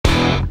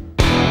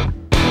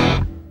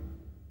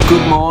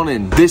Good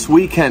morning. This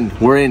weekend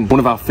we're in one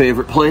of our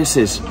favourite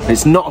places.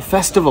 It's not a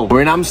festival.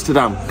 We're in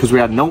Amsterdam because we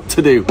had naught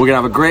to do. We're going to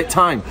have a great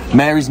time.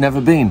 Mary's never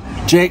been.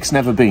 Jake's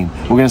never been.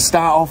 We're going to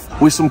start off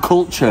with some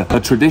culture, a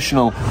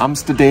traditional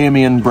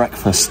Amsterdamian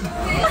breakfast.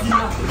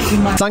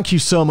 Thank you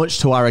so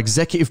much to our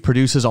executive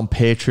producers on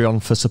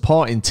Patreon for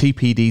supporting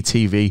TPD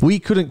TV. We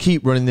couldn't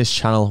keep running this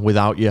channel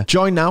without you.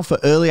 Join now for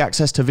early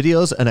access to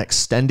videos and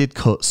extended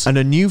cuts, and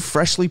a new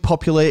freshly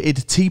populated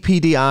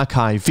TPD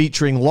archive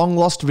featuring long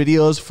lost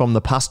videos from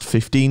the past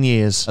 15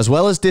 years, as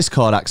well as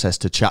Discord access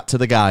to chat to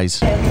the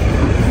guys.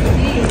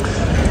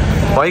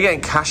 Why are you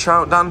getting cash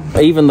out, Dan?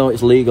 Even though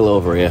it's legal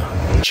over here,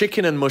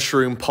 Chicken and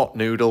mushroom pot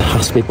noodle.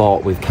 has to be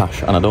bought with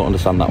cash, and I don't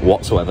understand that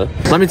whatsoever.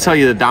 Let me tell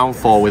you the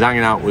downfall with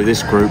hanging out with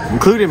this group,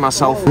 including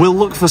myself. We'll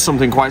look for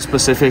something quite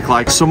specific,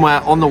 like somewhere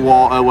on the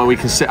water where we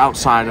can sit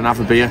outside and have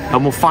a beer,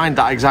 and we'll find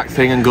that exact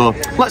thing and go,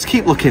 let's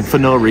keep looking for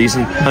no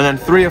reason. And then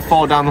 3 or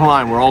 4 down the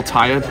line, we're all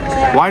tired.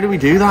 Why do we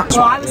do that?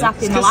 Well, I was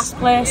happy in the last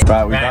place.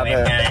 Right, we've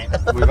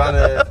had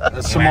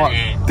a somewhat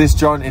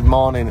disjointed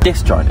morning.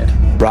 Disjointed.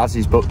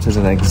 Razzy's booked us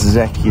an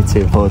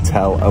executive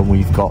hotel and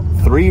we've got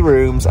 3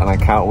 rooms and I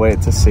can't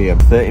wait to see them.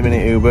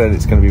 30-minute Uber and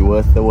it's going to be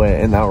worth the wait.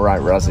 Isn't that right,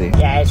 Razzy?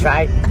 Yeah, it's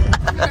right.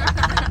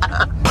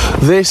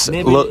 This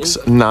looks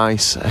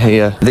nice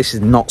here. This is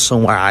not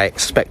somewhere I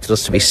expected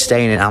us to be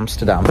staying in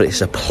Amsterdam, but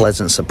it's a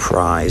pleasant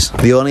surprise.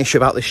 The only issue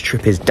about this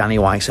trip is Danny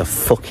White's a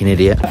fucking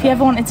idiot. If you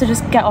ever wanted to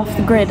just get off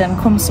the grid and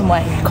come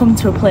somewhere, come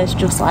to a place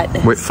just like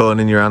this. With phone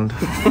in your hand.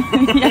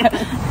 Yeah.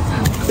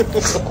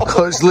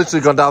 It's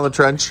literally gone down the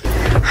trench.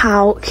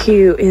 How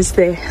cute is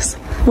this?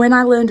 When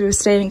I learned we were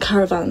staying in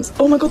caravans,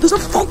 oh my god, there's a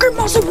fucking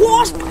massive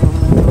wasp!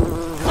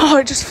 Oh,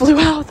 it just flew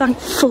out, thank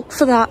fuck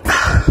for that.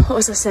 What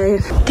was I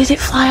saying? Did it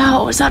fly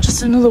out or was that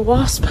just another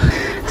wasp?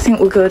 I think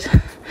we're good.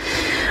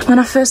 When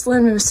I first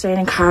learned we were staying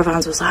in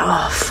caravans, I was like,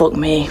 oh, fuck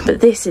me. But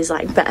this is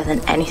like better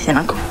than anything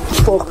I could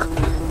fuck.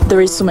 There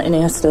is something in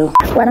here still.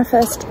 When I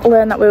first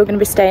learned that we were going to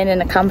be staying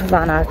in a camper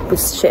van, I was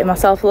shitting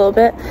myself a little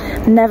bit.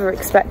 Never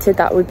expected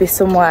that would be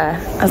somewhere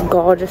as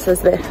gorgeous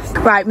as this.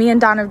 Right, me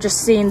and Dan have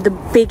just seen the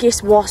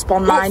biggest wasp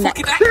on my neck.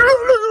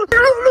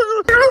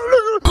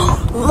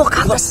 Look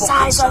at the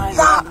size of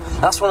that.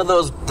 That's one of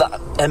those that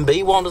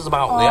MB wanders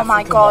about. Oh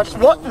my god.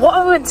 What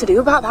are we meant to do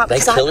about that? They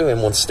kill you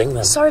in one sting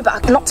then. Sorry,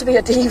 but not to be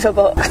a diva,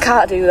 but I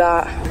can't do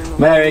that.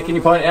 Mary, can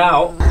you point it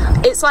out?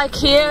 It's like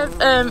here,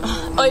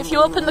 oh, if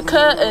you open the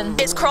curtain,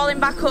 it's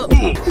crawling back up.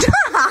 I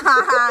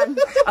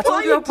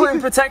told you I'm putting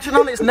protection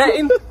on its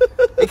netting.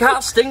 It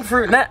can't sting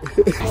through net.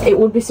 It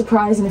would be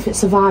surprising if it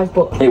survived,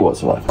 but... It won't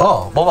survive.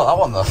 Oh, what about that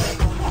one though?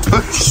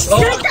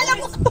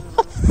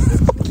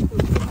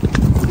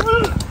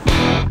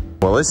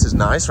 Well, this is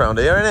nice round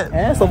here, isn't it?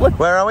 Yeah, it's lovely.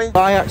 Where are we?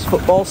 Ajax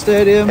football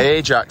stadium.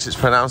 Ajax, it's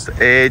pronounced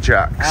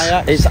Ajax.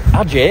 It's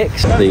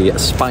Ajax. The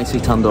spicy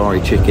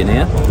tandoori chicken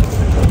here.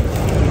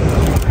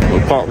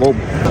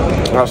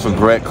 That's a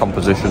great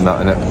composition,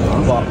 that, isn't it?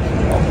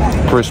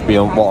 Crispy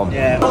on bottom.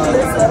 It's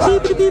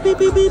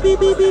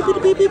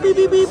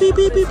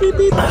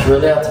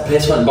really hard to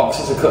piss when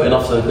boxes are cutting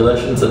off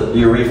circulation to the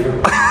urethra.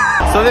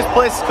 So this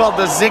place is called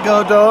the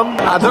Ziggo Dome.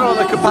 I don't know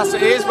what the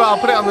capacity is, but I'll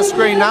put it on the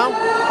screen now.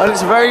 And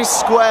it's a very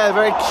square,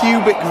 very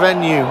cubic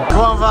venue.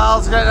 Come on,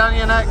 Val's, get down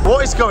your neck.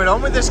 What is going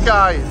on with this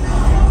guy?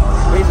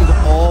 This is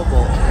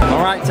awful. My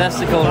right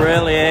testicle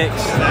really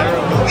aches.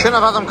 Shouldn't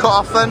have had them cut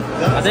off then.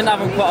 I didn't have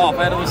them cut off,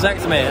 I had a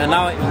vasectomy, and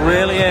now it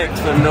really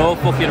aches for no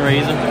fucking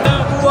reason.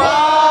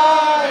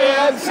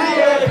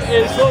 YMCA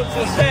is what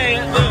to say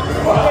at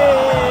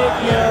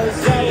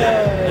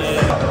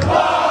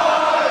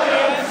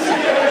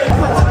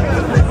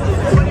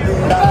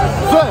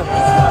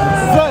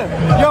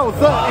Yo,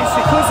 it's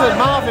your cousin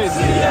Marvin.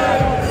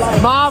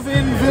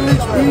 Marvin,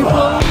 village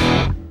people.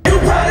 You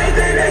probably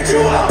think that you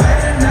are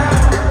better now,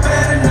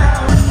 better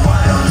now. Why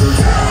don't you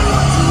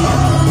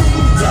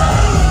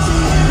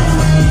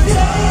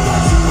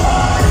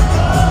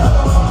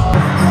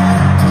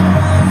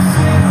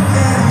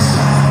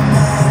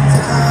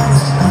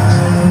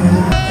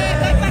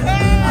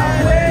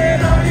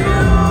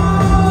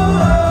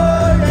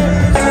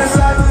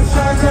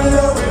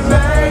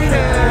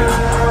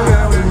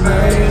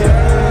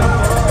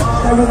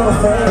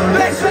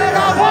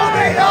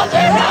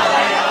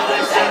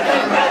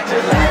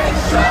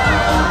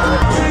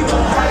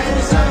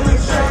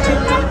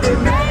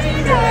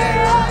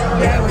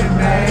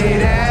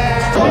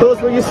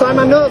Will you sign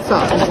my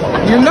nutsack?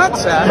 Your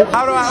nutsack?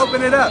 How do I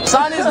open it up?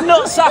 Sign his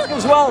nutsack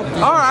as well.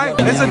 Alright,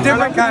 it's a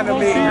different kind of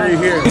meat right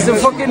here. He's a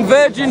fucking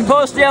virgin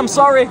postie, I'm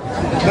sorry.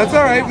 That's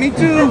alright, me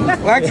too.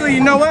 Well, actually,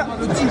 you know what?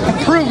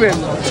 Proven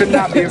to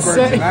not be a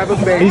virgin. I have a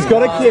baby. He's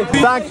got a kid.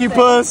 Thank you,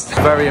 Post.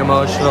 Very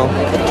emotional.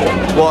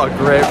 What a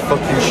great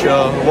fucking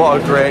show.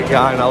 What a great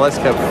guy. Now let's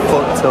get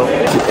fucked up.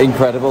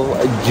 Incredible.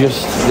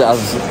 Just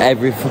as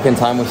every fucking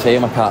time we see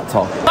him, I can't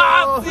talk.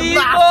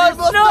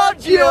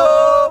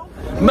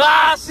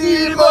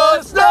 Massimo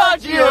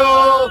Stagio!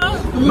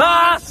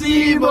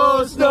 Massimo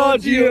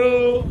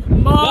Stagio!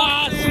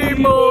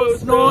 Massimo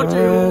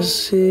Stagio!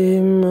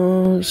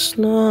 Massimo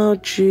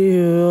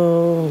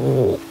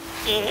Stagio!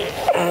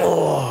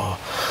 Oh,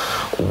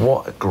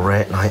 what a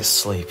great night's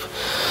sleep.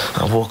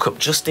 I woke up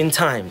just in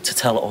time to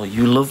tell all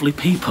you lovely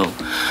people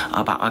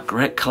about our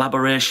great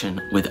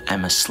collaboration with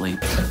Emma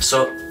Sleep.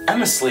 So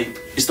Emma Sleep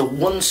is the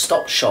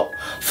one-stop shop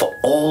for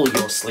all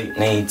your sleep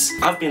needs.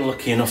 I've been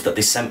lucky enough that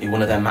they sent me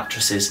one of their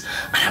mattresses,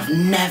 and I've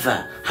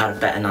never had a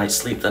better night's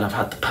sleep than I've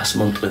had the past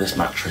month with this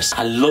mattress.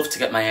 I love to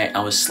get my 8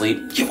 hours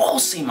sleep. You've all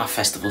seen my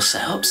festival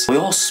setups. We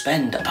all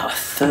spend about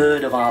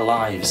 1/3 of our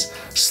lives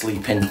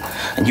sleeping,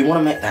 and you want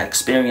to make that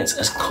experience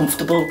as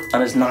comfortable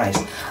and as nice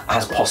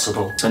as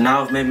possible. So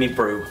now I've made me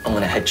brew, I'm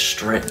going to head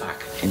straight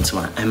back into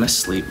my Emma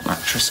Sleep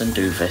mattress and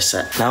duvet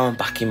set. Now I'm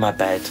back in my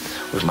bed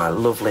with my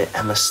lovely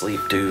Emma Sleep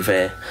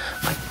duvet,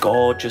 my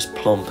gorgeous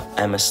plump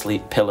Emma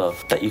Sleep pillow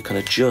that you can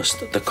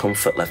adjust the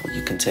comfort level.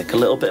 You can take a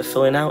little bit of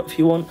filling out if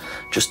you want,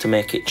 just to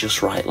make it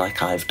just right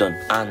like I've done.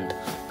 And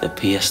the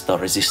pièce de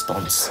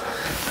résistance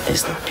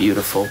is the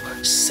beautiful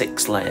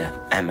 6-layer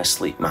Emma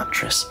Sleep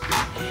mattress.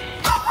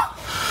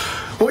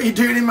 What are you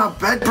doing in my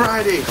bed,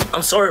 Bridie?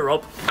 I'm sorry,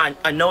 Rob.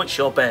 I know it's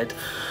your bed,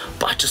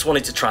 but I just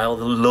wanted to try all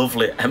the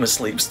lovely Emma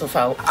Sleep stuff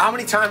out. How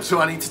many times do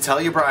I need to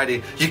tell you,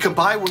 Bridie? You can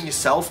buy one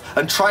yourself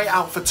and try it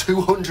out for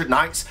 200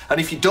 nights,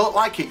 and if you don't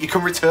like it, you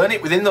can return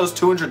it within those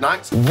 200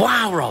 nights.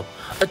 Wow, Rob,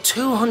 a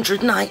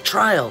 200-night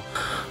trial.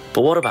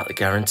 But what about the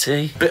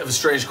guarantee? Bit of a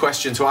strange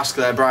question to ask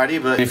there, Bridie,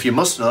 but if you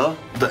must know,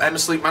 the Emma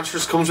Sleep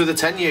mattress comes with a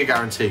 10-year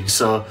guarantee,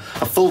 so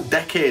a full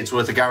decade's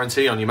worth of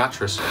guarantee on your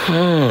mattress.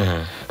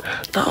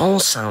 That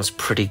all sounds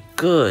pretty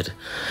good.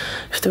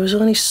 If there was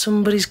only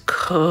somebody's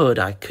code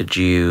I could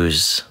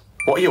use.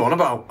 What are you on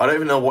about? I don't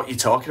even know what you're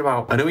talking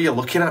about. I know what you're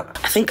looking at.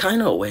 I think I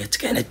know a way to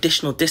get an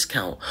additional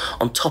discount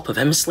on top of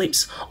Emma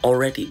Sleep's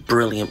already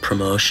brilliant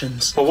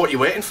promotions. Well, what are you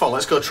waiting for?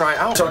 Let's go try it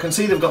out. So I can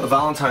see they've got the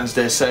Valentine's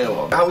Day sale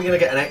on. How are we going to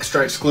get an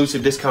extra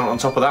exclusive discount on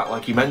top of that,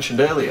 like you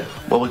mentioned earlier?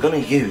 Well, we're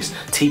going to use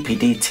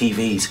TPD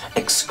TV's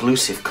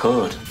exclusive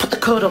code. Put the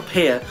code up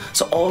here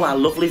so all our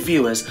lovely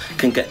viewers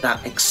can get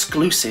that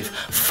exclusive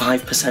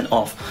 5%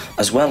 off,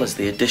 as well as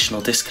the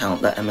additional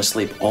discount that Emma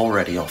Sleep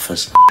already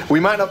offers. We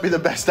might not be the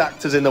best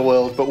actors in the world,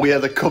 but we are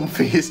the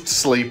comfiest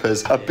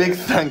sleepers. A big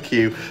thank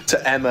you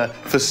to Emma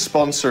for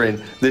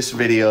sponsoring this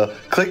video.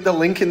 Click the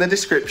link in the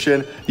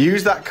description,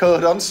 use that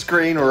code on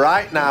screen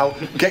right now,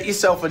 get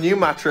yourself a new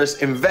mattress,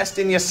 invest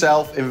in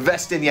yourself,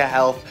 invest in your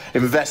health,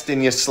 invest in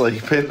your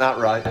sleep. Isn't that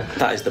right?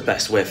 That is the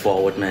best way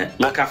forward, mate.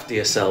 Look after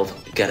yourself,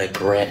 get a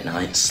great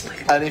night's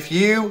sleep. And if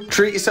you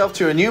treat yourself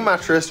to a new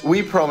mattress,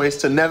 we promise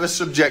to never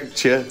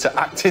subject you to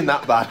acting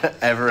that bad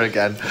ever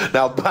again.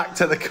 Now back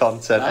to the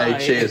content. Bye.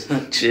 Hey, cheers.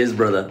 Cheers,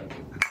 brother.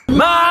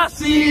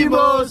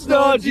 Máximos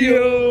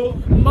Nodio!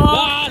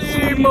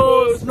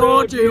 Máximos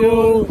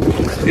Nodio!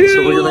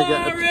 You are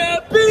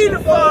a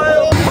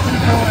pedophile!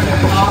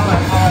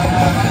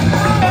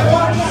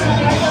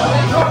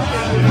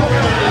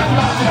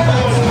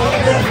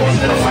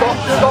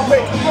 Stop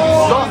it!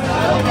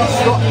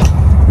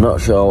 Stop! Not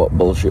sure what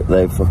bullshit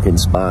they fucking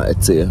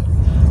sparted to you,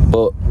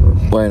 but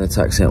we're in a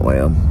taxi, aren't we?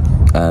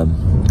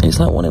 It's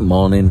like 1 in the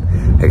morning.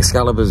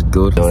 Excalibur's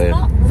good. It's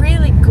not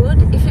really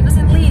good. If it was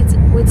in Leeds,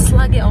 we'd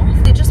slag it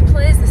off. It just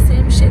plays the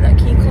same shit that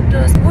Key Club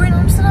does. We're in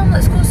Amsterdam,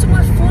 let's go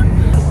somewhere fun.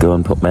 Go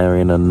and put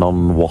Mary in a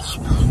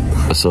non-wasp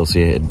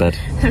associated bed.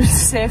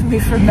 Save me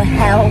from the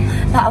hell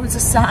that I was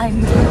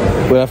assigned.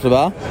 We left the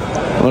bar.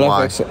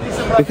 Why?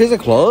 Because they're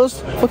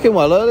closed. Fucking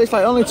well early. It's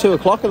like only 2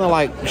 o'clock and they're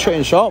like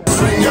shutting shop.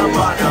 Bring your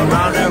body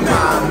around and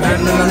round,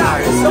 and the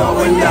night is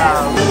going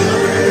down.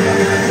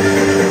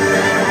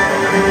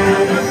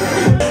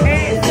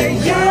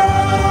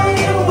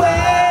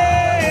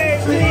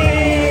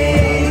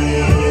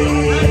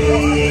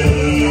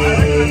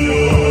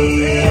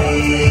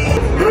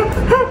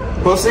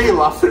 What's he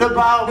laughing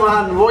about,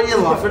 man? What are you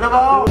laughing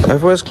about?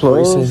 Everywhere's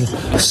closed.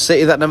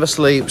 City that never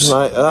sleeps.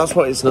 Right, that's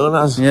what it's known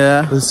as.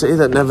 Yeah. The city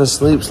that never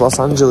sleeps, Los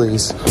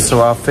Angeles.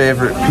 So our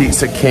favourite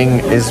Pizza King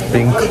is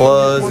been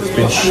closed, it's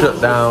been shut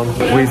down.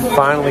 We've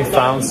finally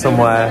found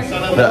somewhere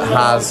that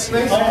has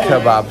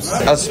kebabs.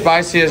 As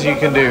spicy as you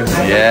can do.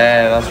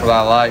 Yeah, that's what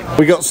I like.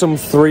 We got some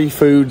 3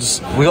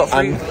 foods. We got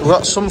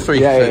some three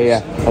foods.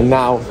 Yeah. And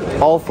now,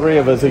 all 3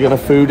 of us are gonna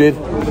food it.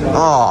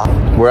 Oh.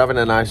 We're having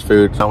a nice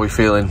food. How are we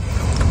feeling?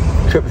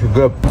 Chips are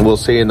good. We'll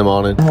see you in the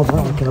morning. Can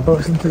I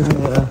put something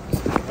in there?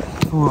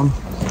 Come on.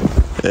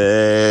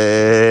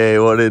 Hey,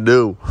 what did it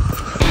do?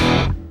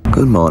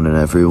 Good morning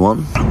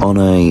everyone, on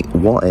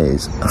what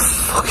is a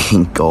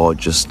fucking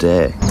gorgeous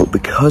day. But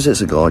because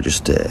it's a gorgeous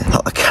day,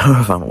 the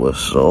caravan was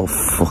so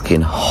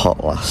fucking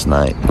hot last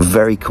night.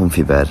 Very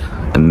comfy bed,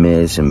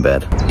 amazing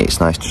bed. It's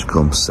nice to just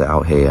come sit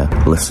out here,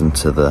 listen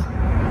to the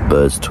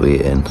birds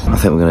tweeting. I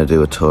think we're going to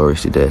do a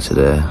touristy day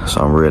today,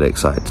 so I'm really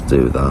excited to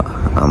do that.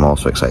 I'm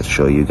also excited to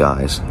show you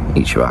guys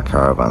each of our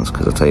caravans,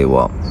 because I tell you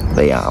what,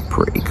 they are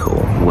pretty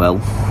cool. Well,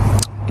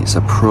 it's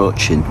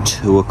approaching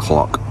 2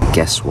 o'clock.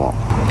 Guess what?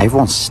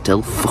 Everyone's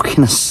still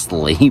fucking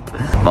asleep.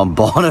 I'm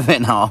bored of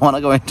it now. I want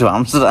to go into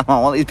Amsterdam. I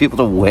want these people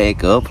to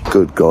wake up.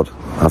 Good God.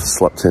 I've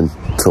slept in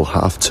till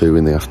 2:30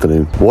 in the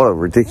afternoon. What a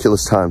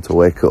ridiculous time to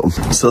wake up.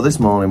 So this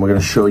morning we're going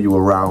to show you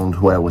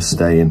around where we're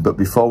staying, but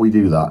before we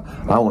do that,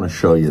 I want to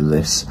show you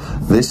this.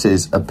 This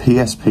is a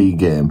PSP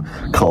game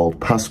called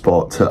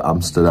Passport to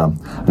Amsterdam,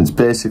 and it's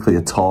basically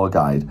a tour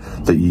guide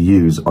that you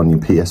use on your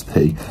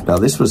PSP. Now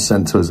this was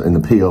sent to us in the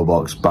PO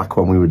box back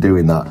when we were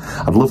doing that.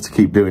 I'd love to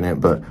keep doing it,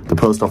 but the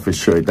post office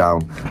shut it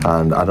down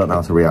and I don't know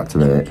how to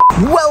reactivate it.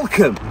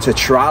 Welcome to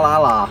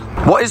Tralala.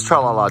 What is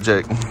Tralala,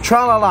 Jake?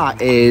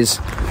 Tralala is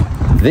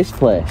this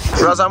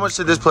place. Raz, how much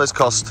did this place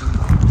cost?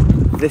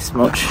 This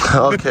much.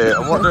 Okay,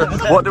 and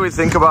what do we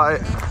think about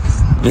it?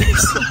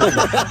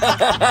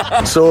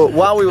 So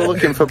while we were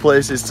looking for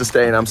places to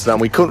stay in Amsterdam,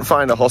 we couldn't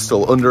find a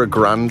hostel under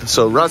 £1,000.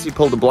 So Razzie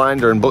pulled the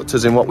blinder and booked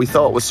us in what we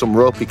thought was some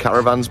ropey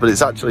caravans, but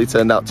it's actually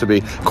turned out to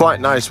be quite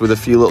nice with a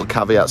few little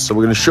caveats. So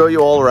we're going to show you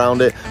all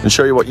around it and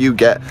show you what you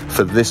get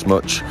for this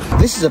much.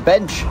 This is a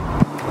bench.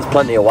 There's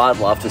plenty of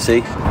wildlife to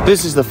see.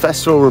 This is the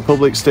Festival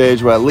Republic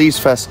stage where Leeds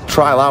Fest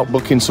trial out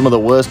booking some of the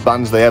worst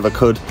bands they ever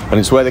could, and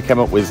it's where they came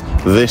up with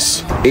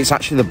this. It's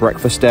actually the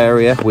breakfast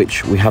area,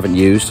 which we haven't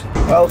used.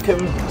 Welcome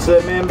to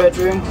the main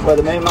bedroom where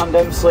the main man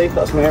don't sleep.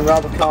 That's me and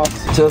Robert Cart.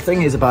 So the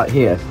thing is about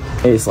here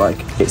is like,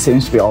 it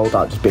seems to be all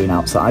about just being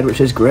outside, which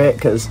is great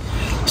because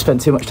you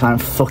spend too much time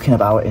fucking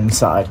about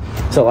inside.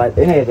 So like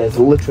in here there's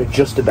literally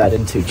just a bed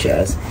and 2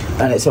 chairs,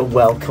 and it's a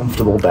well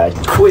comfortable bed.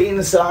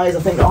 Queen size,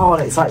 I think. Oh,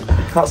 and it's like,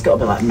 that's got to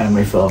be like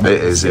memory foam.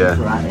 It is,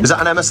 yeah. Is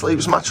that an Emma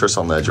Sleep's mattress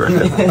on there, do you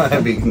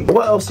reckon?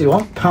 What else do you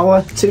want?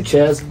 Power, 2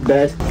 chairs,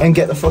 bed, and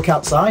get the fuck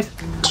outside.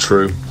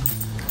 True.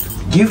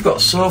 You've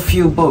got so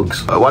few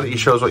bugs. Why don't you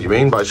show us what you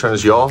mean by showing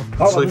us your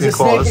sleeping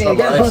quarters? It's not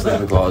my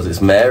sleeping quarters,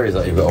 it's Mary's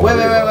that you've got to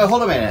worry about. Wait,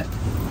 hold a minute.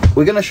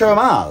 We're going to show them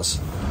ours?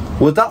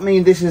 Would that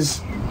mean this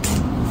is...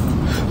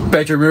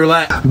 Bedroom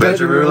roulette.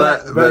 Bedroom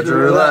roulette, bedroom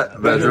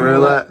roulette, bedroom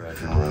roulette.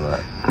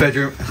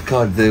 Bedroom...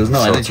 God, there was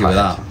no energy with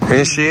that.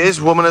 Here she is,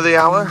 woman of the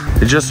hour.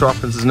 It just so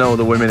happens there's no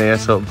other women here,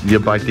 so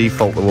you're by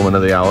default the woman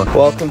of the hour.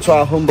 Welcome to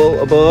our humble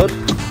abode.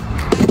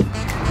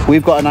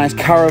 We've got a nice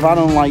caravan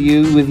unlike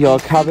you with your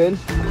cabin.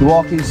 You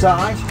walk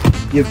inside,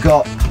 you've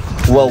got,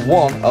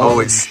 well,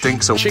 it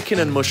stinks of chicken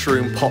and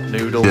mushroom pot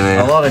noodle.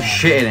 a lot of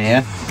shit in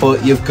here,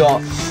 but you've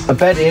got a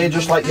bed here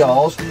just like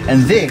yours,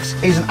 and this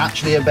isn't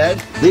actually a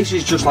bed. This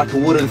is just like a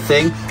wooden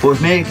thing, but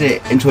we've made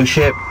it into a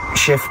shift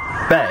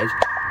bed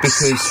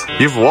because...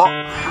 You've what?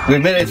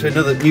 We've made it into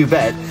another new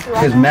bed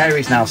because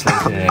Mary's now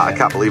sleeping in here. I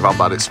can't believe how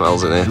bad it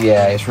smells in here.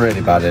 Yeah, it's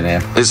really bad in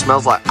here. It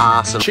smells like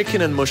arse and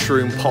Chicken and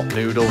mushroom pot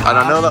noodle. And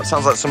I know that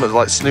sounds like something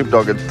like Snoop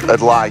Dogg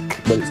would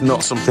like, but it's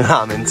not something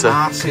I'm into.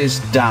 Arse is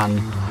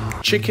Dan.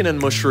 Chicken and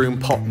mushroom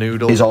pot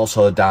noodle. Is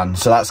also Dan,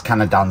 so that's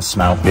kind of Dan's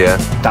smell. Yeah.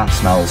 Dan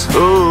smells.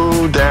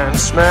 Ooh, Dan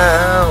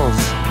smells.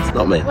 It's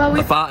not me. Well,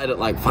 I farted at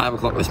like 5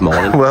 o'clock this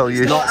morning. Well,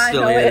 you... It's not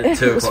still here at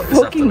 2 o'clock this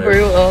fucking afternoon.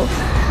 brutal.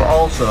 But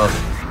also,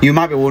 you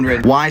might be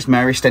wondering, why is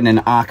Mary staying in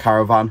our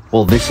caravan?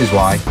 Well, this is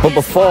why. But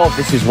before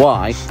this is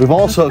why, we've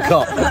also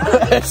got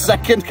a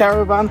second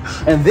caravan,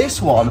 and this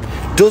one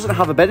doesn't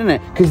have a bed in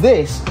it, because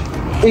this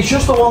is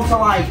just the one to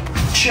like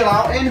chill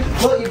out in.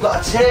 Look, you've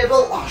got a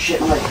table. Oh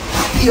shit, mate.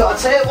 You got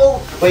a table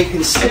where you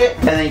can sit,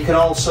 and then you can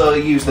also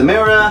use the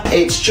mirror.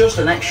 It's just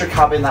an extra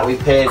cabin that we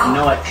paid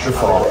no extra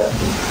for.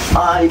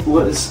 I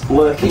was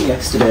working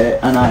yesterday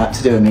and I had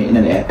to do a meeting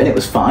in it, and it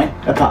was fine,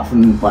 apart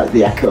from like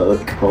the echo that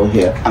you could probably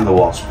hear. And the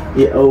wasp.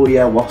 Yeah, oh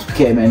yeah, Wasp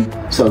came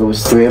in, so there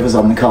was 3 of us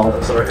on the call.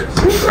 And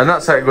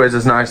that segues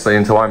us nicely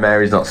into why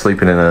Mary's not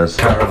sleeping in hers.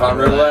 Caravan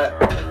roulette.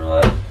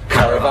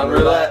 Caravan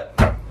roulette.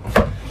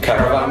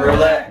 Caravan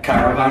roulette.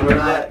 Caravan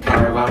roulette.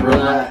 Caravan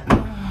roulette.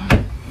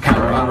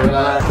 Caravan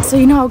roulette. So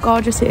you know how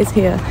gorgeous it is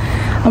here,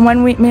 and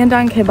when me and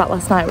Dan came back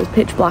last night, it was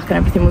pitch black and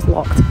everything was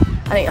locked,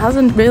 and it has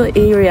a really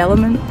eerie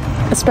element,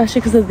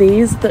 especially because of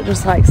these that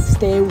just like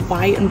stay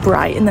white and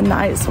bright in the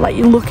night. So like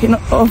you're looking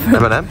over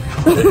M&M?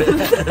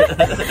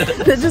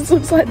 it just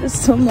looks like there's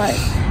some like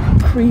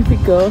creepy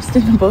ghost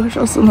in the bush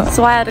or something.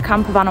 So I had a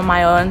camper van on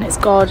my own. It's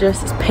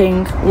gorgeous, it's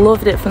pink,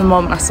 loved it from the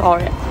moment I saw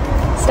it.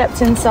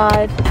 Stepped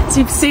inside. So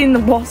you've seen the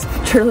Wasp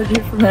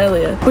trilogy from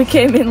earlier. We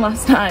came in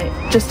last night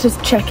just to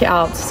check it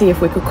out to see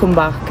if we could come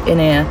back in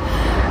here,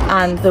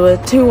 and there were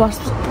 2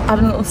 wasps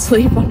having a little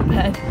sleep on the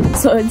bed.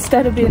 So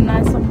instead of being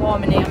nice and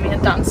warm in here, me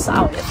and Dan sat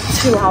out here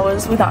for 2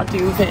 hours without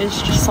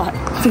duvets, just like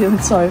feeling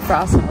sorry for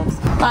ourselves.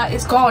 Like,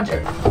 it's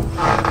gorgeous.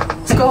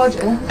 It's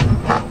gorgeous.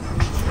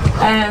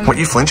 What,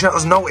 you flinching at?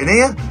 There's no in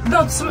here?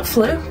 No, something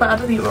flew, but I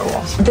don't think it was a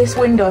wasp. This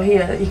window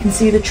here, you can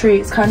see the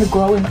tree, it's kind of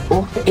growing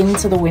up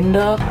into the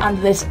window,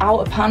 and this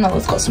outer panel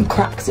has got some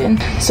cracks in,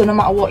 so no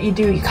matter what you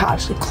do, you can't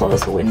actually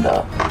close the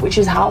window, which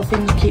is how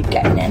things keep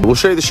getting in. We'll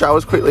show you the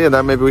showers quickly, and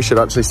then maybe we should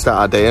actually start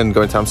our day and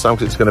go into Amsterdam,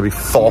 because it's going to be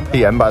 4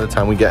 PM by the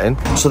time we get in.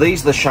 So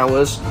these are the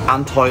showers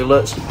and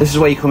toilets. This is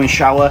where you come and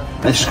shower,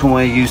 and this is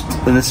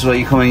where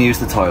you come and use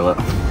the toilet.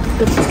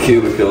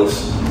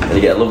 Cubicles. and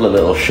you get a lovely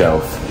little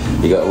shelf.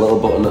 You got a little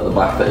button at the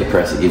back that you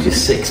press. It gives you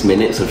 6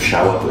 minutes of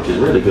shower, which is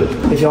really good.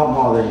 If you want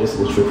more, then just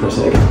literally press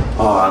it again.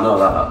 Oh, I know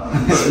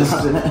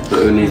that. But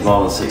who needs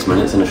more than 6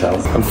 minutes in a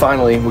shower? And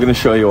finally, we're going to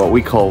show you what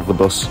we call the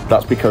bus.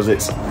 That's because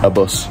it's a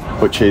bus,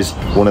 which is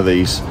one of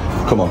these.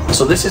 Come on.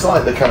 So this is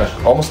like the kind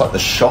of, almost like the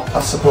shop,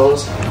 I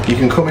suppose. You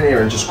can come in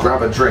here and just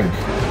grab a drink.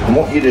 And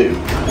what you do,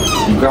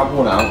 you grab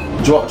one out.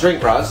 Do you want a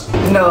drink, Raz?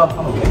 No,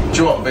 I'm okay. Do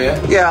you want a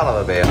beer? Yeah, I'll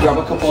have a beer. Grab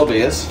a couple of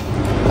beers.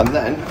 And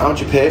then, how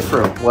do you pay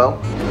for them? Well,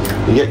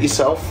 you get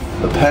yourself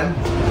a pen.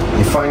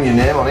 You find your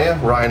name on here,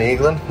 Ryan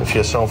Eaglin, if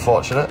you're so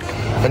fortunate.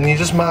 And you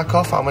just mark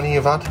off how many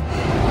you've had.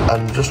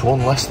 And just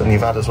one less than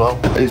you've had as well.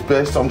 It's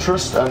based on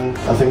trust, and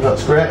I think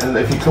that's great. And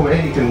if you come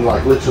here, you can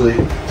like literally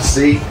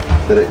see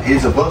that it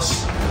is a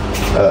bus.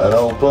 An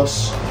old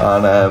bus,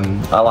 and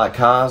I like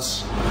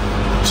cars.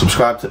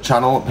 Subscribe to the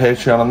channel,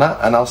 Patreon and that,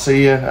 and I'll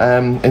see you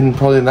in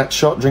probably the next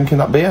shot drinking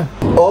that beer.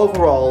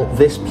 Overall,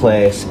 this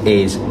place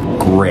is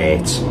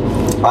great.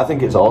 I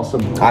think it's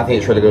awesome. I think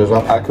it's really good as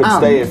well. I could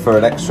stay here for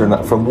an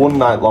extra from one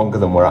night longer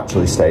than we're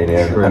actually staying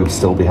here. True. And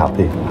still be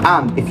happy.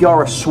 And if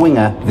you're a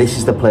swinger, this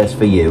is the place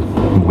for you.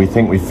 We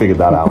think we've figured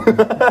that out.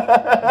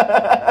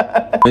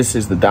 This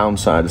is the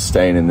downside of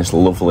staying in this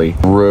lovely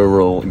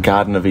rural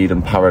Garden of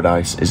Eden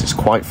paradise, is it's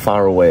quite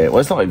far away. Well,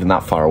 it's not even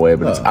that far away,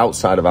 but it's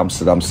outside of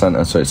Amsterdam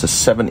centre, so it's a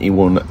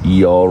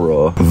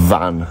 €71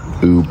 van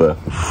Uber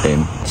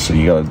in. So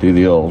you gotta do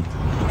the old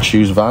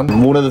choose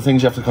van. One of the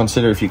things you have to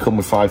consider if you come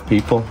with 5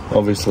 people,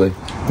 obviously,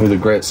 with a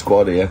great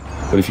squad here,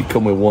 but if you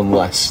come with one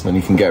less, then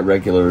you can get a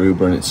regular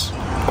Uber and it's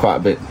quite a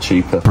bit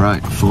cheaper.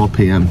 Right, 4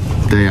 PM,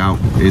 day out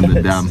in the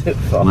dam.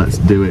 Let's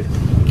do it.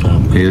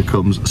 Here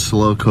comes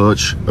slow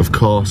coach, of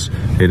course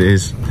it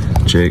is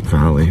Jake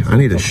Varley. I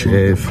need a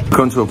shave.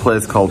 Come to a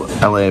place called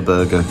LA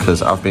Burger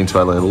because I've been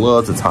to LA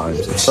loads of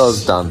times.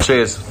 So's Dan.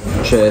 Cheers.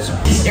 Cheers.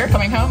 You're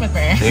coming home with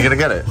me. Are you gonna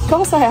get it? Of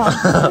course I am.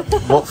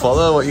 What for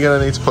though? What are you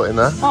gonna need to put in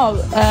there? Oh,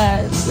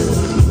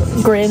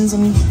 grains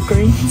and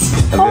greens.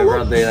 Have you ever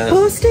had the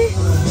Posty?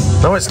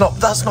 No, it's not.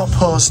 That's not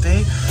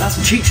posty. That's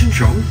Cheech and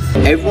Chong.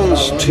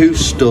 Everyone's too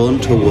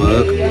stoned to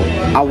work.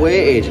 I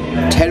waited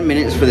 10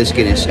 minutes for this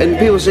Guinness, and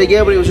people say,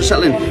 yeah, but it was just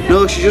settling.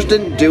 No, she just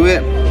didn't do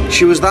it.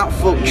 She was that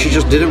fucked, she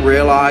just didn't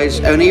realise.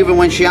 And even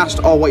when she asked,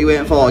 oh, what are you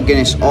waiting for, a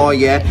Guinness? Oh,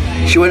 yeah.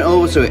 She went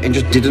over to it and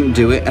just didn't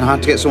do it, and I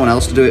had to get someone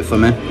else to do it for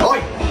me.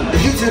 Oi!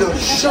 You two don't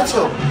shut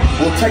up!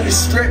 We'll take you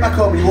straight back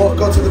home and you won't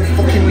go to the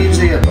fucking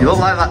museum. You look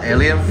like that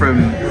alien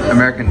from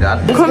American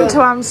Dad. Come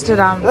to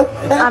Amsterdam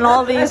and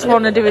all these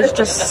want to do is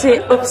just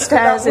sit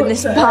upstairs in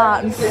this bar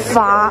and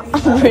fart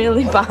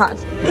really bad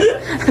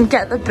and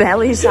get the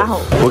bellies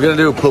out. We're going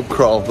to do a pub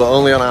crawl, but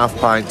only on half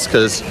pints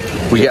because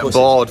we get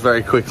bored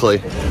very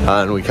quickly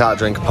and we can't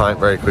drink a pint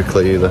very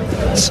quickly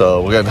either.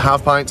 So we're going to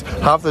half pint,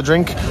 half the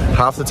drink,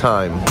 half the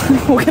time.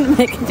 We're going to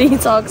make a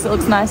detox, it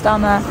looks nice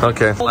down there.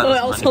 Okay. Although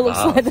it also looks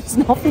like there's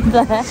nothing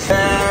there.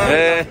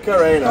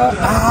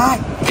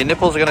 Your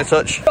nipples are going to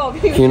touch.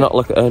 Can you not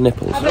look at her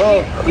nipples?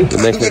 You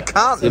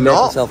can't not.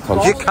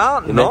 You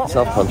can't you not. make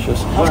yourself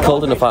conscious. It's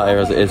cold enough out here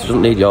as it is. It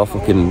doesn't need your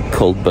fucking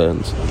cold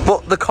burns.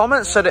 But the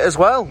comments said it as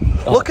well.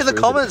 Oh, look at the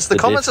comments. The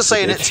comments are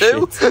saying it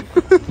too.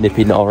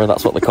 Nippy Nora,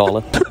 that's what they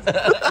call her.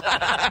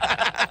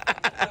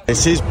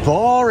 This is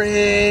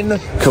boring.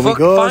 Can we Fuck,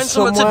 go find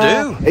somewhere?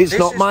 something to do. It's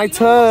not my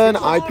turn.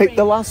 I picked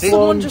the last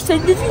one. Just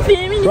said this is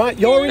very Right,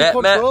 you're in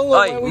control.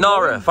 Oi,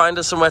 Nora, find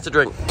us somewhere to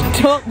drink.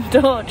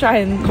 Don't try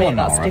and make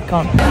that stick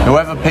on.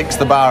 Whoever picks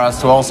the bar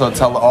has to also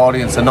tell the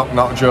audience a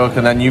knock-knock joke,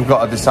 and then you've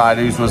got to decide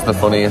whose was the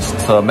funniest.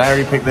 So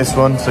Mary picked this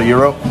one, so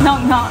you're up.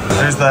 Knock knock.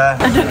 Who's there?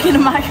 A duck in a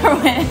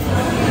microwave.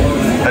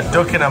 A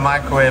duck in a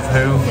microwave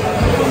who?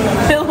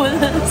 Bill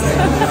Withers.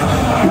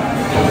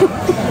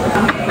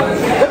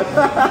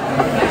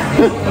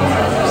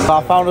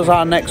 I found us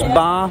our next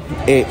bar.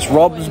 It's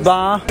Rob's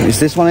bar. It's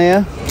this one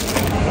here.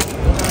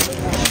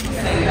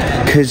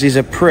 Because he's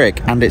a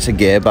prick and it's a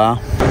gay bar.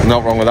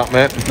 Not wrong with that,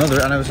 mate. No,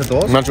 I never said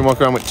those. Imagine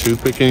walking around with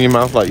toothpick in your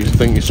mouth like you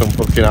think you're some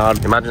fucking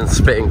hard. Imagine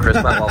spitting Chris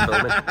back while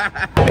filming.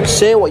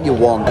 Say what you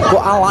want, but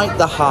I like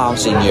the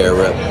halves in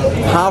Europe.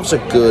 Halves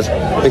are good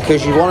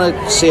because you want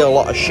to see a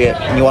lot of shit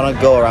and you want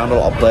to go around a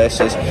lot of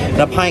places.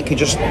 And a pint could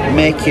just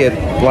make you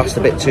last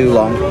a bit too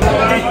long.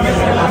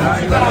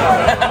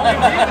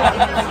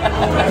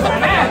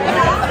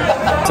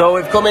 So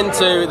we've come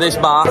into this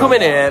bar, come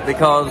in here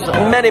because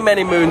many,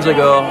 many moons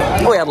ago,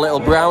 we had a little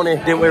brownie,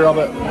 didn't we,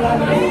 Robert?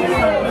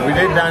 We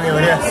did, Daniel,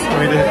 yes,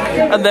 we did.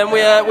 And then we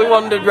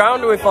wandered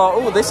round and we thought,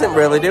 oh, this isn't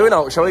really doing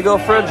out, shall we go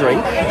for a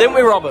drink? Didn't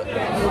we, Robert?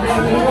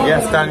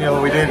 Yes,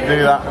 Daniel, we did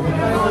do that.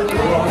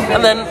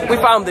 And then we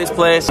found this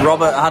place.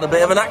 Robert had a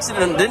bit of an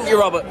accident, didn't you,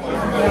 Robert?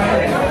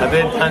 I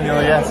did,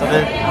 Daniel, yes, I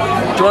did.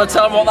 Do you want to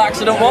tell him what the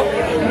accident was?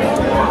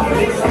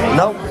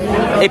 No.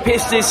 He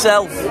pissed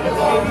himself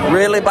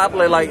really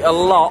badly, like a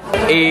lot.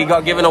 He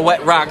got given a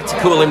wet rag to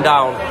cool him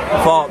down.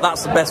 thought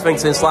that's the best thing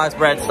since sliced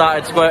bread,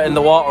 started squirting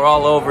the water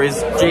all over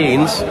his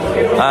jeans,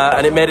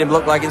 and it made him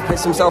look like he's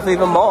pissed himself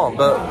even more.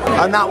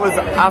 And that was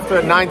after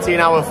a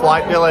 19-hour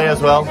flight delay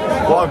as well.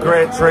 What a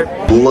great trip.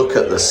 Look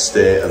at the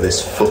state of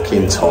this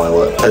fucking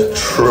toilet.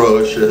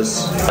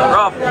 Atrocious.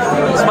 Rob,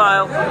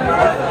 smile.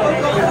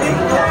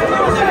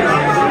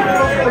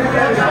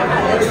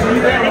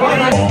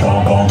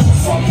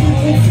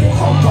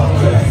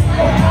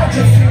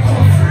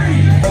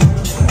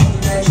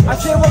 I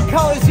say, what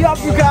colour is your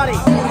Bugatti?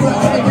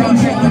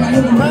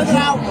 Further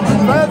out,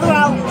 further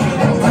out,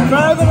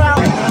 further out.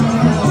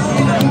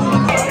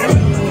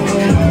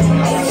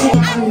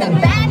 I'm the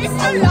baddest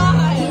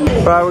alive.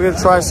 Right, we're going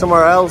to try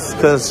somewhere else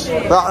because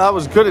that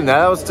was good in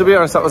there. To be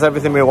honest, that was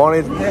everything we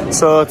wanted.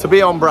 So to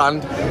be on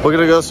brand, we're going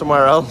to go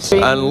somewhere else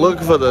and look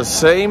for the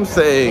same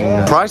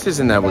thing. Prices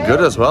in there were good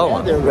as well.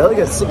 Yeah, they're really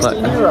good.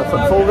 16 euro for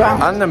full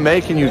round. And they're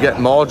making you get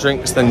more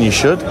drinks than you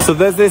should. So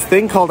there's this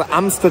thing called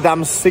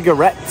Amsterdam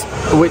cigarette,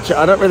 which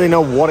I don't really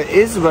know what it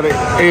is, but it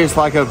is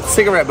like a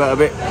cigarette but a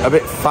bit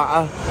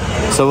fatter.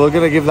 So we're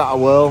going to give that a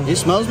whirl. It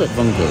smells a bit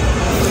funky.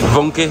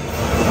 Funky.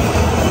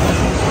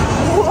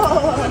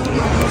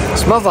 It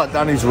smells like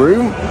Danny's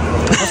room.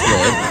 That's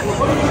weird.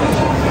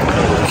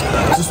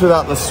 Just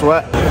without the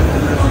sweat.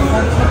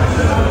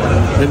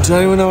 Does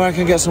anyone know where I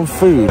can get some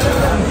food?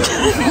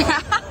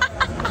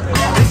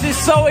 This is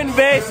so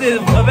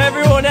invasive of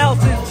everyone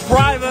else's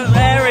private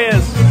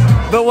areas.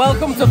 But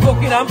welcome to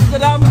fucking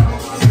Amsterdam.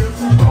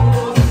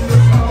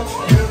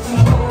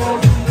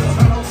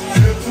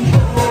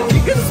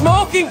 You can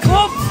smoke in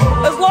clubs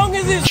as long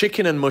as it's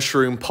Chicken and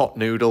mushroom pot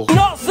noodle.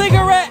 not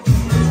cigarettes.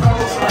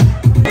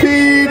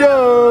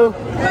 Pedo!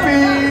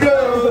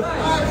 Pedo!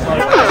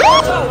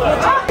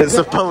 It's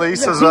the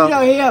police as well.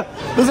 Pedo here.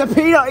 There's a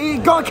pedo. You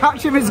gotta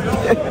catch him.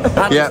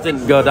 That just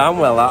didn't go down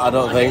well, I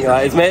don't think.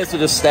 Like, his mates were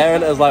just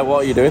staring at us like,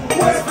 what are you doing?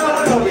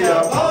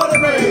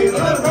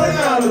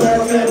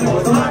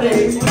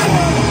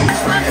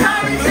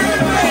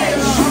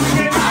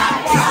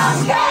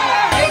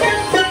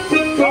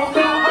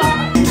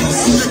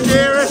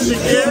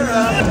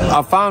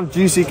 I found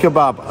Juicy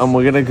Kebab and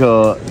we're gonna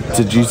go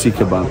to Juicy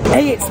Kebab.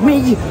 Hey, it's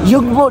me,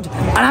 Youngblood,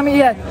 and I'm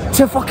here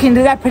to fucking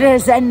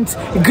represent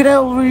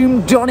Grill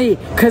Room Donny,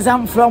 because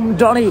I'm from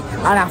Donny,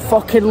 and I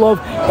fucking love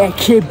a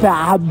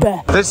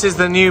kebab. This is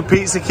the new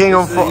Pizza King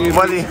on foot.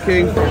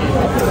 Hey,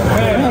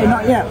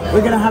 not yet.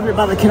 We're gonna have it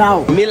by the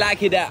canal. Me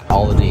like it that.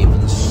 All the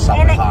demons.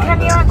 Can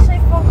you actually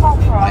fuck off,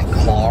 Rob? Like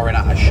clawing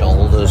at her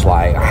shoulders,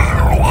 like.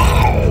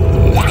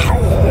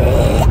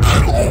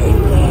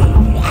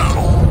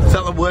 Is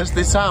that the worst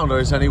they sound, or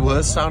is there any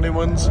worse sounding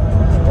ones?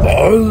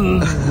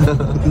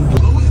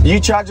 You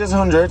charge us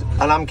 100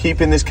 and I'm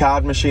keeping this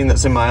card machine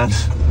that's in my hand.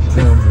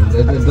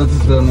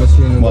 That's the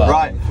machine.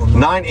 Right,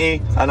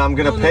 90 and I'm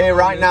gonna pay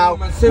right now.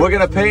 We're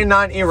gonna pay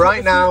 90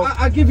 right now.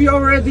 I give you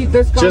already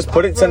discount. Just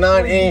put it to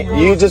 90.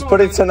 You just put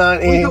it to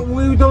 90.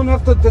 We don't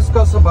have to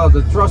discuss about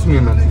it. Trust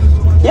me, man.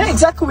 Yeah,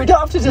 exactly. We don't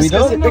have to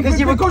discuss it because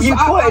you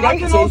quoted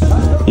 80.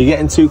 You're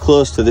getting too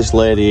close to this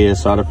lady here,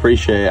 so I'd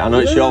appreciate it. I know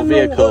it's your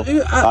vehicle.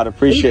 I'd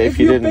appreciate if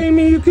you didn't. If you pay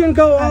me, you can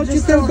go out.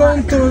 You can go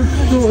into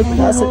it.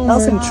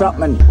 That's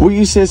entrapment. Will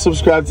you say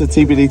subscribe to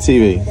TPD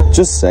TV?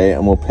 Just say it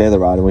and we'll pay the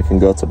ride and we can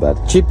go to bed.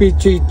 Chippy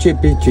cheat.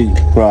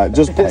 Right,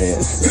 just pay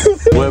it.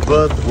 We're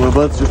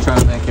both just trying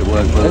to make it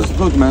work, brother. It's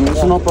good, man.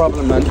 It's no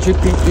problem, man.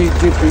 Chippy cheat.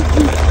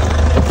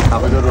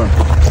 Have a good one.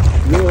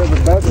 You have a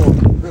bad one.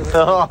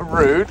 Oh,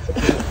 rude.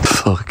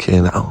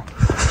 Fucking hell.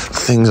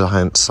 Things I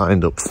hadn't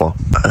signed up for.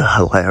 A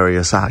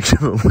hilarious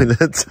accident with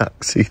a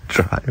taxi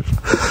driver.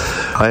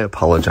 I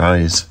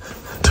apologise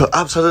to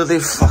absolutely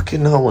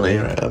fucking no one.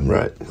 Here I am,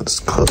 right? Let's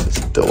close this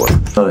door.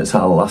 So it's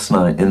our last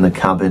night in the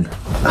cabin.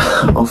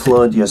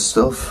 Offload your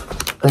stuff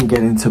and get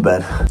into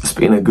bed. It's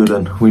been a good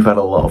one. We've had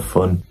a lot of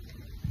fun.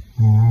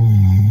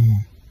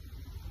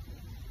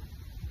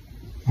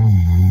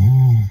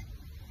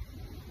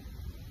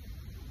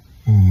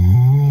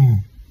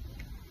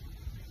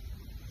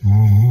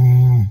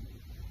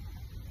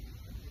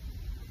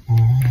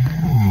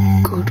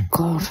 Good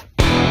God.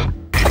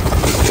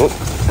 Oh.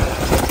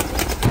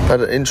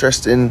 Had an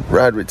interesting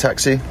ride with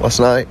taxi last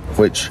night,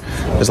 which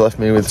has left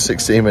me with a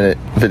 16-minute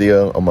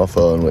video on my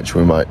phone, which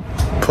we might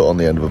put on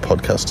the end of a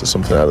podcast or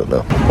something, I don't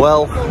know.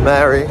 Well,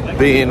 Mary,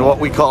 being what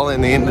we call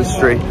in the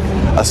industry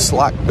a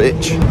slack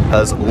bitch,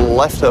 has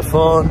left her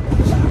phone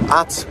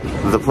at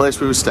the place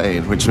we were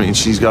staying, which means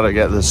she's got to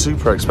get the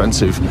super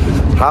expensive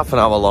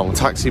half-an-hour-long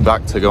taxi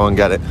back to go and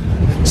get it.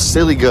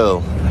 Silly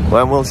girl.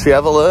 When will she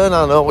ever learn?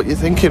 I know what you're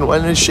thinking.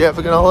 When is she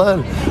ever going to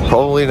learn?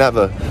 Probably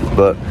never,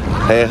 but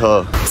hey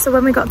ho. So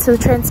when we got to the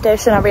train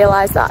station, I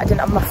realised that I didn't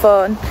have my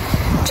phone.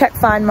 Checked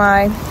Find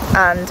My,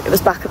 and it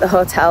was back at the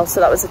hotel, so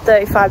that was a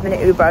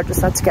 35-minute Uber I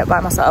just had to get by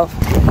myself.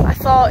 I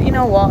thought, you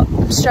know what,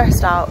 I'm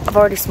stressed out, I've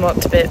already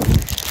smoked a bit.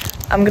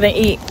 I'm gonna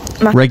eat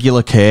my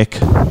regular cake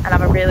and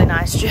have a really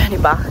nice journey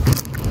back.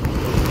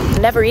 I've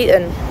never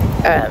eaten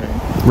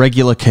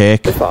regular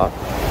cake before,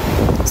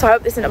 so I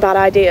hope this isn't a bad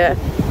idea,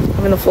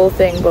 having the full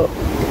thing, but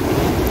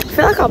I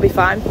feel like I'll be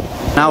fine.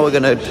 Now we're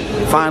gonna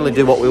finally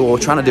do what we were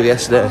trying to do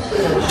yesterday,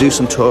 do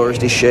some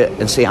touristy shit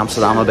and see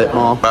Amsterdam a bit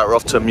more. Right, we're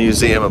off to a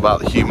museum about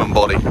the human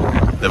body.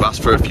 They've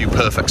asked for a few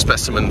perfect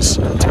specimens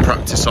to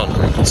practice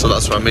on, so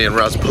that's why me and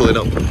Raz are pulling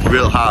up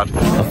real hard.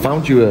 I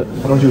found you a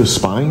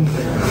spine.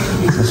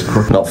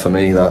 That's not for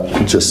me,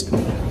 that. Just,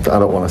 I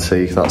don't want to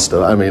see that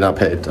stuff. I mean, I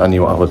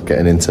knew what I was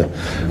getting into,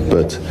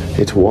 but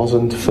it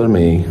wasn't for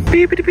me. But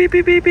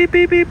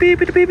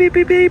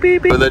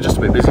they're just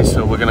a bit busy,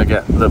 so we're gonna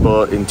get the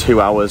boat in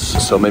 2 hours,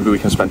 so maybe we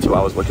can spend 2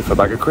 hours looking for a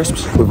bag of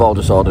crisps. We've all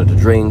just ordered a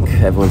drink,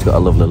 everyone's got a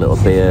lovely little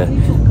beer,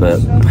 but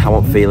I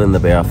wasn't feeling the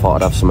beer, I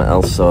thought I'd have something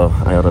else, so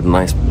I ordered a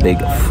nice big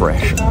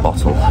fresh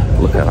bottle.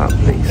 Look at that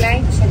piece.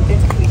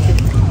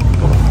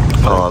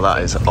 Oh,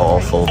 that is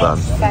awful, Dan.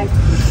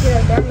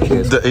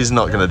 He's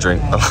not gonna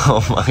drink.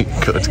 Oh my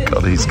good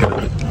God, he's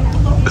gonna.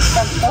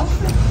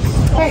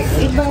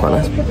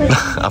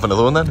 Have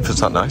another one then, if it's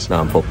not nice.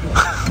 No, I'm full.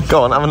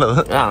 Go on, have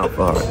another. Oh,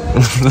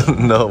 alright.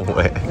 No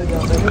way.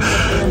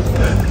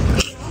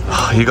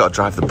 Oh, you gotta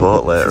drive the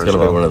boat later. It's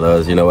gonna be one of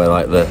those, you know, where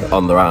like they're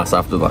on their ass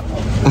after that.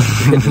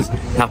 Just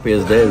happy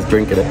as days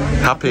drinking it.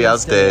 Happy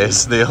as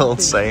days, the old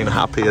saying,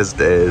 happy as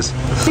days.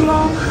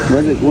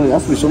 Where's it? Well, it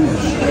has to be somewhere.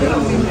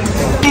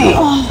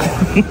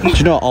 Do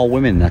you know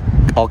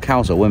all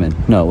cows are women?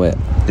 No, wait.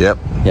 Yep.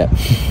 Yep.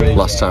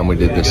 Last time we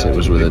did this, it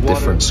was with a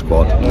different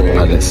squad,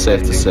 and it's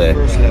safe to say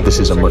this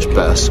is a much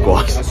better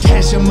squad.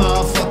 Catch a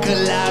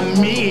motherfucker like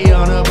me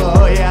on a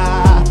boat,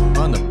 yeah.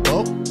 On the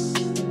boat.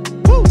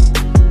 Woo,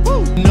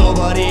 woo.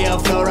 Nobody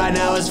afloat right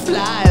now as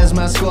fly as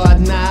my squad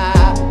now.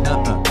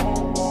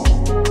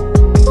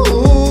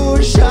 Ooh,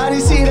 shawty,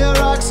 see the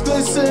rocks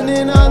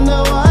glistening on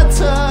the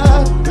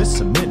water.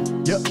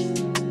 Glistening, yep.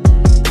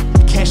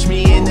 Catch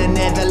me in the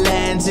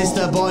Netherlands, it's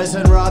the boys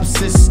and Rob's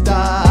sister.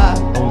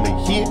 Only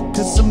here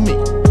cause of me.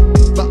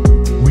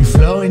 We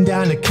flowing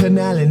down the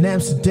canal in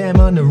Amsterdam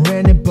on the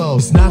rented boat.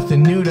 It's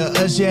nothing new to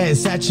us, yeah,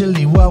 it's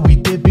actually what we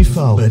did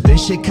before. But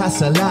this shit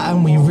costs a lot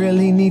and we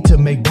really need to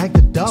make back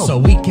the dough. So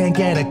we can't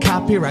get a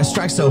copyright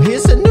strike, so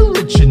here's a new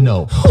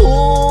original.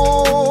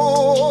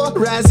 Ooh,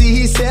 Razzie,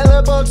 he sail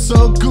a boat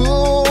so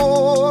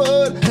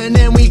good. And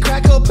then we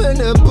crack open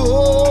the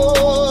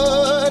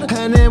board.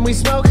 And then we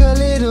smoke a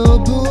little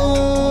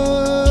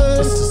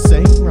booze. It's the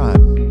same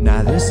rhyme.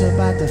 Now this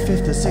about the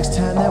 5th or 6th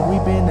time that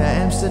we've been to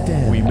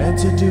Amsterdam. We meant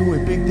to do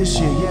it big this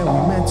year, yeah,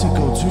 we meant to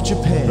go to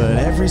Japan. But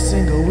every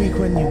single week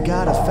when you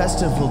got a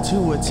festival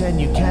to attend,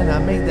 you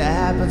cannot make that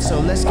happen, so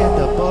let's get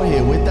the boat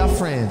here with our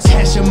friends.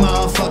 Catch a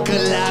motherfucker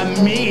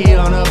like me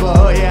on a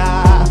boat,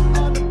 yeah.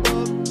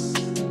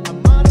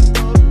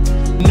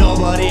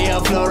 Nobody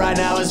afloat right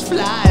now as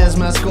fly as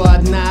my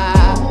squad now.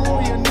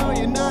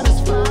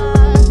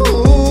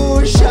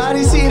 Ooh,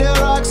 shawty, see the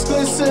rocks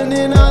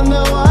glistening on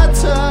the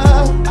water.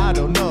 I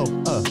don't know,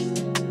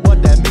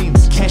 what that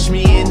means. Catch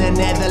me in the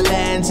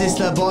Netherlands, it's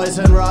the boys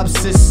and Rob's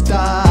sister.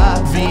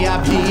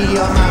 VIP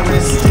on my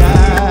wrist,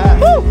 yeah.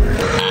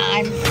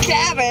 I'm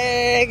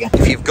dabbing.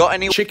 If you've got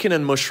any Chicken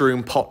and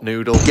mushroom pot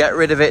noodle. get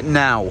rid of it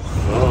now.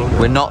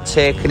 We're not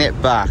taking it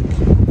back.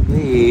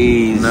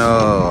 Please.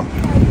 No.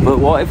 But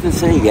what if they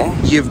say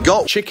yes? You've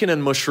got chicken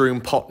and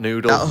mushroom pot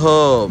noodle. At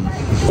home.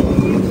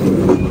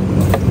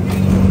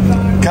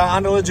 Can't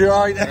handle a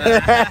joint.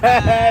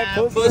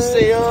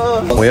 Pussy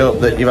up. We hope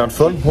that you've had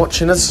fun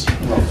watching us.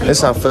 This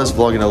is our first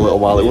vlog in a little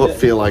while. It won't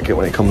feel like it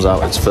when it comes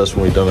out. It's the first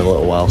one we've done in a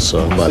little while,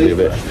 so it might be a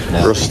bit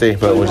rusty,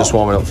 but we're just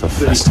warming up for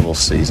festival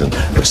season,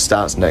 which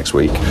starts next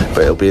week, but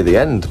it'll be the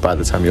end by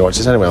the time you watch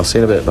this anyway. I'll see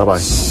you in a bit. Bye-bye.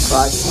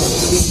 Bye.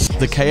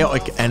 The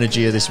chaotic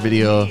energy of this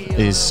video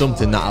is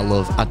something that I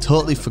love. I'd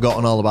totally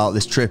forgotten all about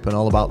this trip and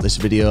all about this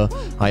video.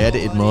 I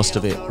edited most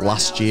of it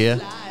last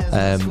year.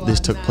 This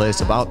took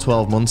place about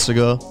 12 months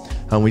ago.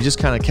 And we just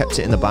kind of kept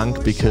it in the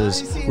bank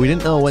because we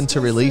didn't know when to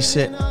release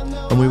it,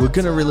 and we were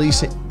going to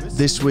release it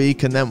this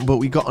week, but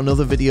we got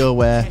another video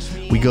where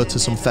we go to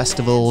some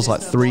festivals,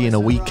 like 3 in a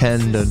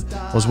weekend, and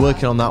I was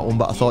working on that one,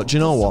 but I thought, do you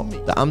know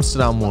what, the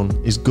Amsterdam one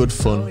is good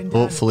fun.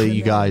 Hopefully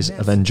you guys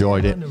have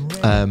enjoyed it.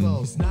 I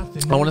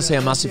want to say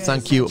a massive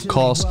thank you, of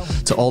course,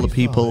 to all the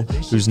people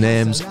whose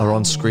names are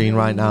on screen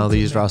right now.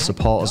 These are our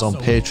supporters on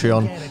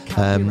Patreon.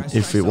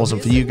 If it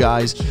wasn't for you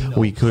guys,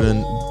 we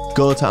couldn't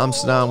go to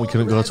Amsterdam, we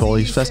couldn't go to all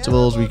these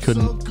festivals, we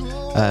couldn't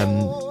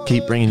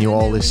keep bringing you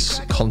all this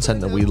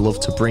content that we love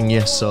to bring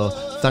you. So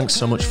thanks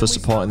so much for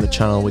supporting the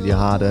channel with your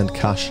hard-earned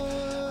cash.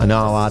 I know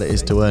how hard it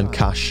is to earn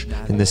cash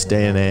in this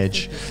day and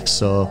age,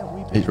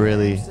 so it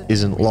really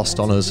isn't lost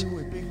on us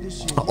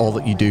all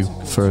that you do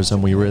for us,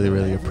 and we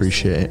really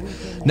appreciate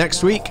it.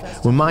 Next week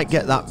we might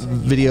get that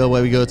video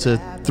where we go to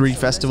 3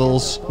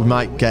 festivals. We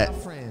might get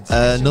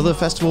another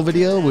festival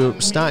video. We're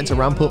starting to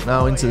ramp up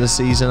now into the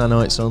season. I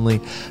know it's only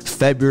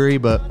February,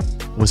 but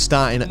we're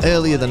starting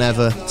earlier than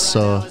ever,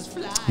 so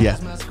yeah,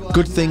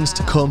 good things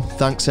to come.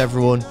 Thanks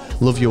everyone,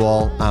 love you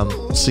all,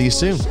 and see you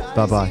soon.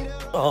 Bye bye.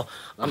 Oh,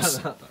 I'm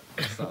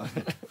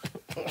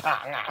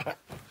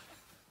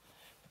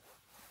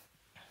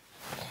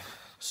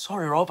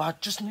sorry, Rob, I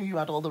just knew you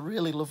had all the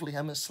really lovely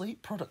Emma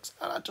Sleep products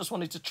and I just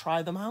wanted to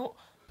try them out.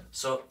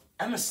 So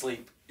Emma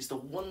Sleep is the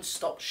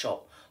one-stop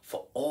shop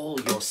for all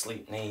your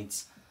sleep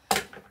needs.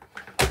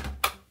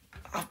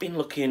 I've been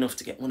lucky enough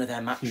to get one of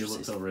their mattresses. You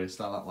looked over here,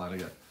 start that line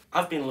again.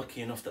 I've been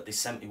lucky enough that they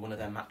sent me one of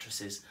their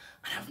mattresses,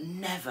 and I've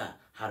never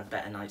had a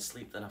better night's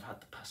sleep than I've had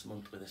the past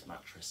month with this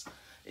mattress.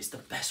 It's the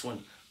best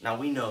one. Now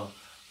we know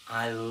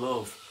I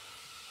love...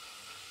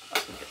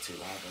 That's going to get too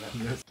loud,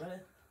 isn't it? Yes.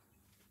 Ready?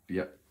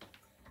 Yep.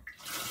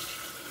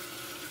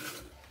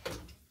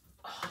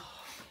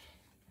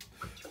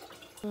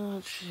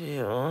 Oh,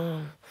 gee,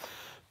 oh,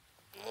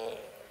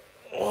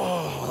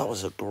 that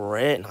was a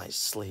great night's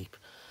sleep.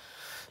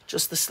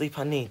 Just the sleep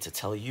I need to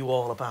tell you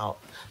all about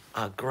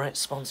our great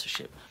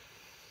sponsorship.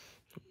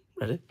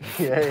 Ready?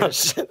 Yeah.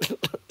 That's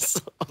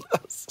so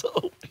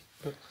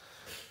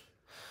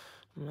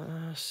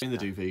nice. In the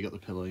duvet, you got the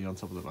pillow, you're on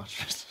top of the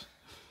mattress.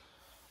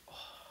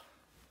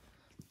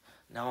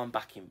 Now I'm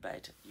back in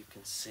bed. You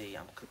can see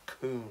I'm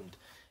cocooned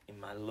in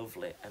my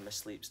lovely Emma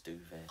Sleeps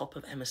duvet. Top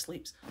of Emma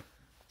Sleeps.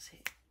 See?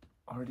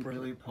 Already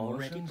brilliant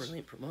promotions. Already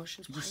brilliant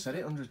promotions. You just said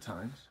it 100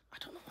 times. I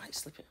don't know why it's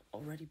slipping.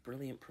 Already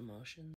brilliant promotions.